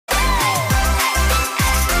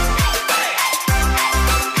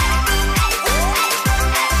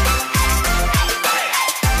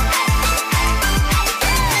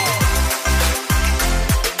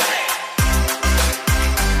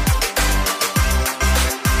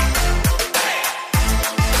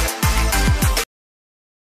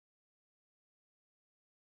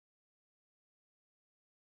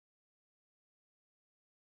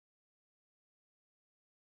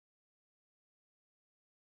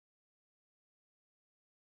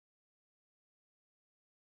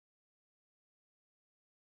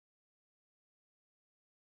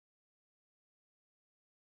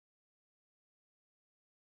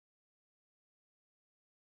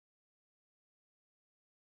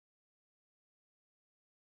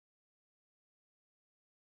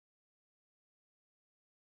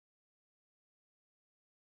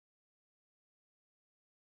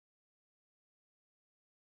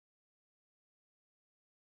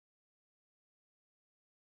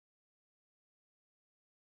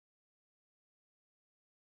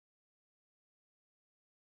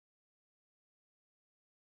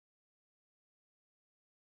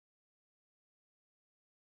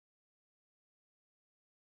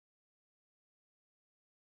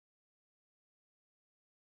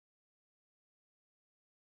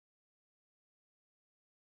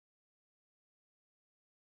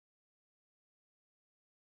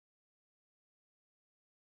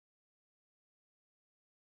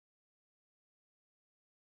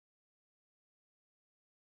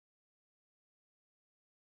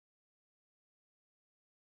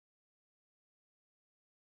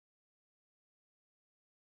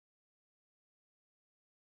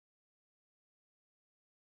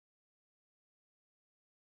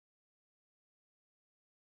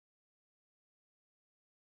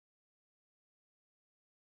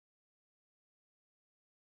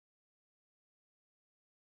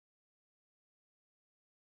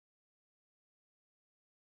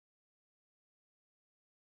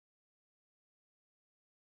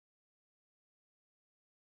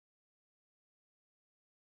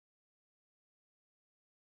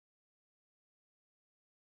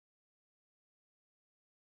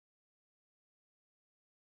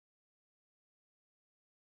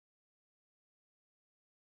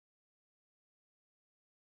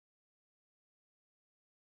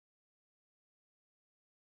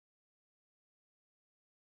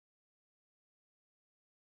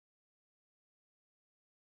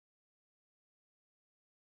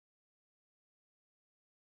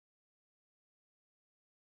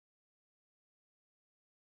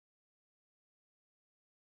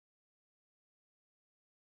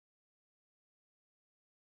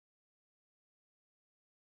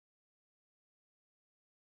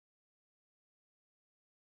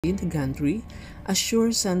In the gantry,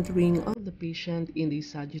 assure centering of the patient in the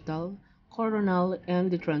sagittal, coronal, and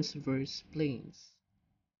the transverse planes.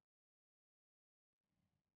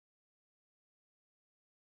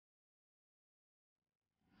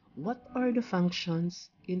 What are the functions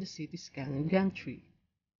in the CT scan gantry?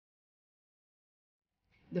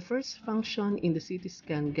 The first function in the CT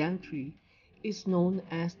scan gantry is known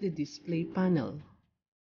as the display panel.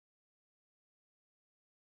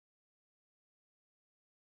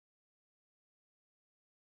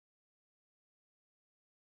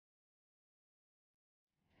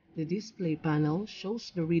 The display panel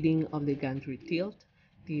shows the reading of the gantry tilt,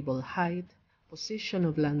 table height, position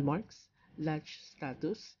of landmarks, latch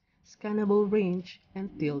status, scannable range,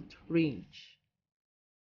 and tilt range.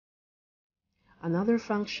 Another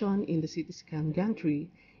function in the CT scan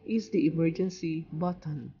gantry is the emergency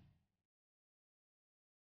button.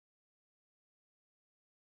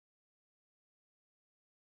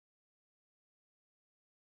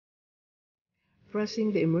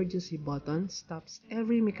 Pressing the emergency button stops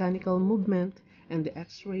every mechanical movement and the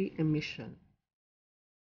X-ray emission.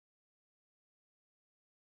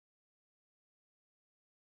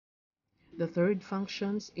 The third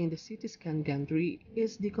function in the CT scan gantry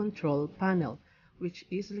is the control panel, which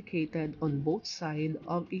is located on both sides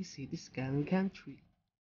of a CT scan gantry.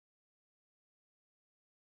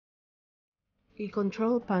 A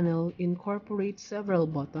control panel incorporates several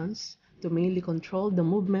buttons to mainly control the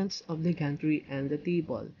movements of the gantry and the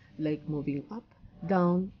table, like moving up,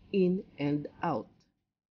 down, in, and out.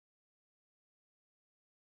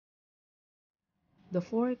 The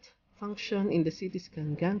fourth function in the CT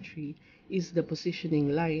scan gantry is the positioning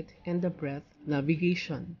light and the breath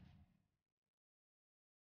navigation.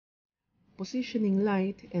 Positioning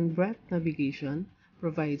light and breath navigation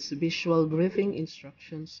provides visual briefing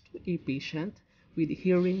instructions to a patient with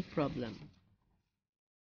hearing problem.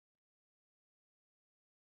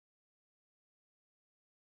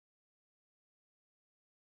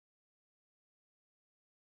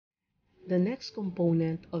 The next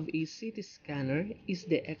component of a CT scanner is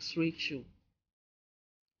the X-ray tube.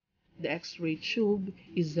 The X-ray tube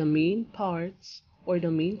is the main parts or the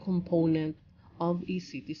main component of a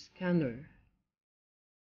CT scanner.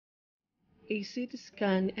 A CT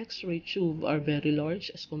scan X-ray tube are very large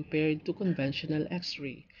as compared to conventional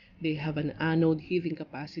X-ray. They have an anode heating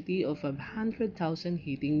capacity of 100,000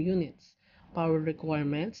 heating units. Power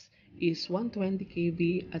requirements is 120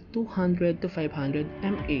 kV at 200 to 500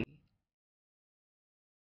 mA.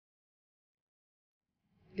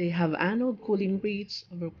 They have anode cooling rates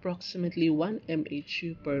of approximately 1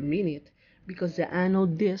 mHu per minute because the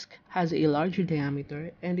anode disc has a larger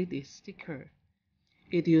diameter and it is thicker.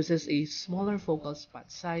 It uses a smaller focal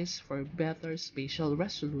spot size for better spatial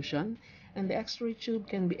resolution, and the X-ray tube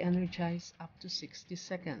can be energized up to 60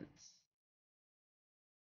 seconds.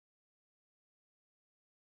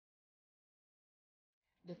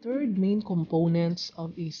 The third main component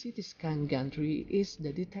of a CT scan gantry is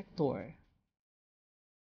the detector.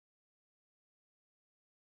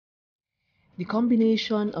 The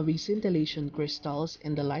combination of a scintillation crystals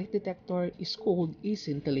and the light detector is called a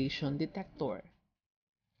scintillation detector.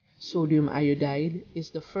 Sodium iodide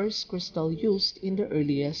is the first crystal used in the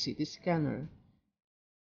earliest CT scanner.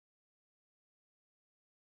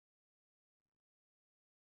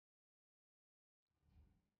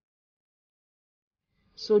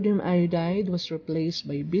 Sodium iodide was replaced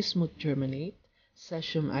by bismuth germanate,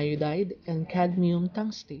 cesium iodide, and cadmium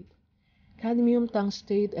tungstate. Cadmium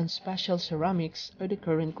tungstate and special ceramics are the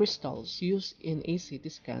current crystals used in a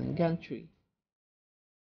CT scan gantry.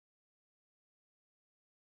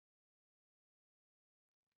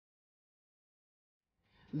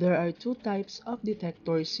 There are two types of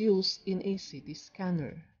detectors used in a CT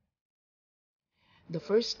scanner. The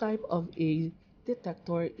first type of a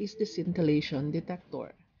detector is the scintillation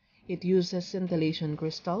detector. It uses scintillation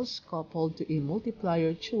crystals coupled to a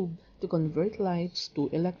multiplier tube to convert lights to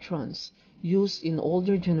electrons, used in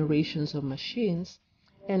older generations of machines,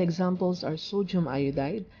 and examples are sodium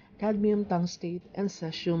iodide, cadmium tungstate, and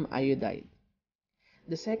cesium iodide.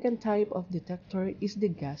 The second type of detector is the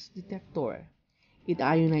gas detector. It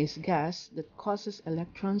ionizes gas that causes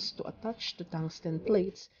electrons to attach to tungsten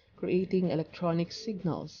plates, creating electronic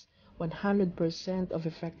signals. 100% of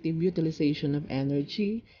effective utilization of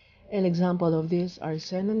energy. An example of this are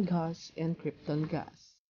xenon gas and krypton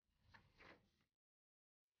gas.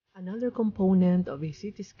 Another component of a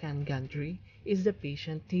CT scan gantry is the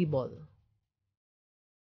patient table.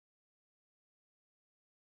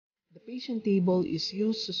 The patient table is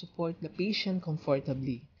used to support the patient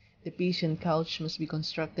comfortably. The patient couch must be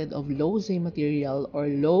constructed of low Z material or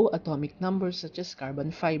low atomic number such as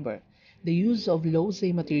carbon fiber. The use of low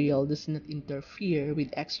Z material does not interfere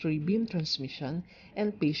with X-ray beam transmission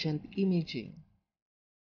and patient imaging.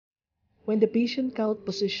 When the patient couch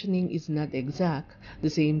positioning is not exact, the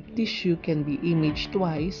same tissue can be imaged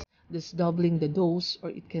twice, thus doubling the dose,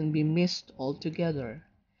 or it can be missed altogether.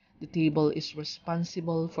 The table is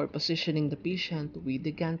responsible for positioning the patient with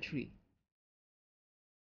the gantry.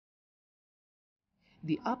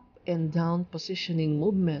 The up and down positioning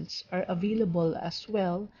movements are available as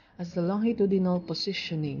well as the longitudinal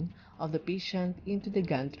positioning of the patient into the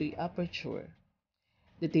gantry aperture.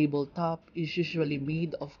 The tabletop is usually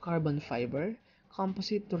made of carbon fiber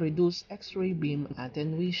composite to reduce X-ray beam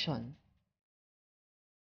attenuation.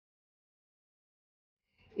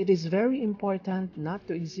 It is very important not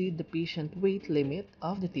to exceed the patient weight limit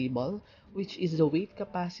of the table, which is the weight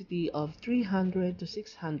capacity of 300 to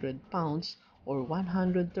 600 pounds or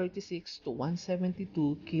 136 to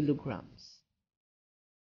 172 kilograms.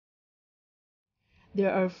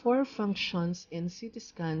 There are 4 functions in CT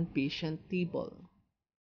scan patient table.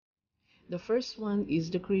 The first one is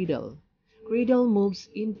the cradle. Cradle moves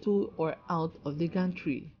into or out of the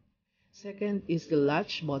gantry. Second is the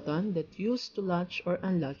latch button that used to latch or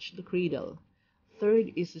unlatch the cradle.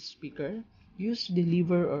 Third is the speaker, used to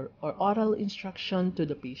deliver or oral instruction to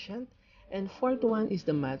the patient. And fourth one is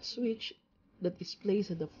the mat switch that is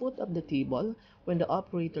placed at the foot of the table. When the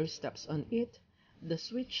operator steps on it, the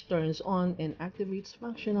switch turns on and activates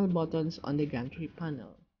functional buttons on the gantry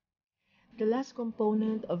panel. The last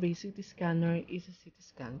component of a CT scanner is a CT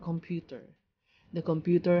scan computer. The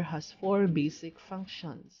computer has 4 basic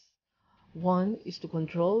functions. 1 is to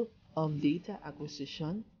control of data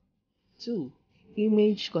acquisition. 2.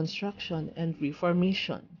 Image construction and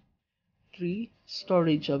reformation. 3.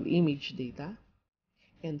 Storage of image data.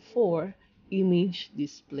 And 4. Image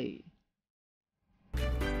display.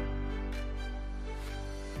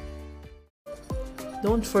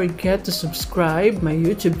 Don't forget to subscribe my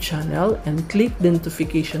YouTube channel and click the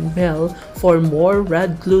notification bell for more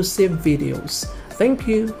Radclusive videos. Thank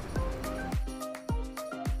you!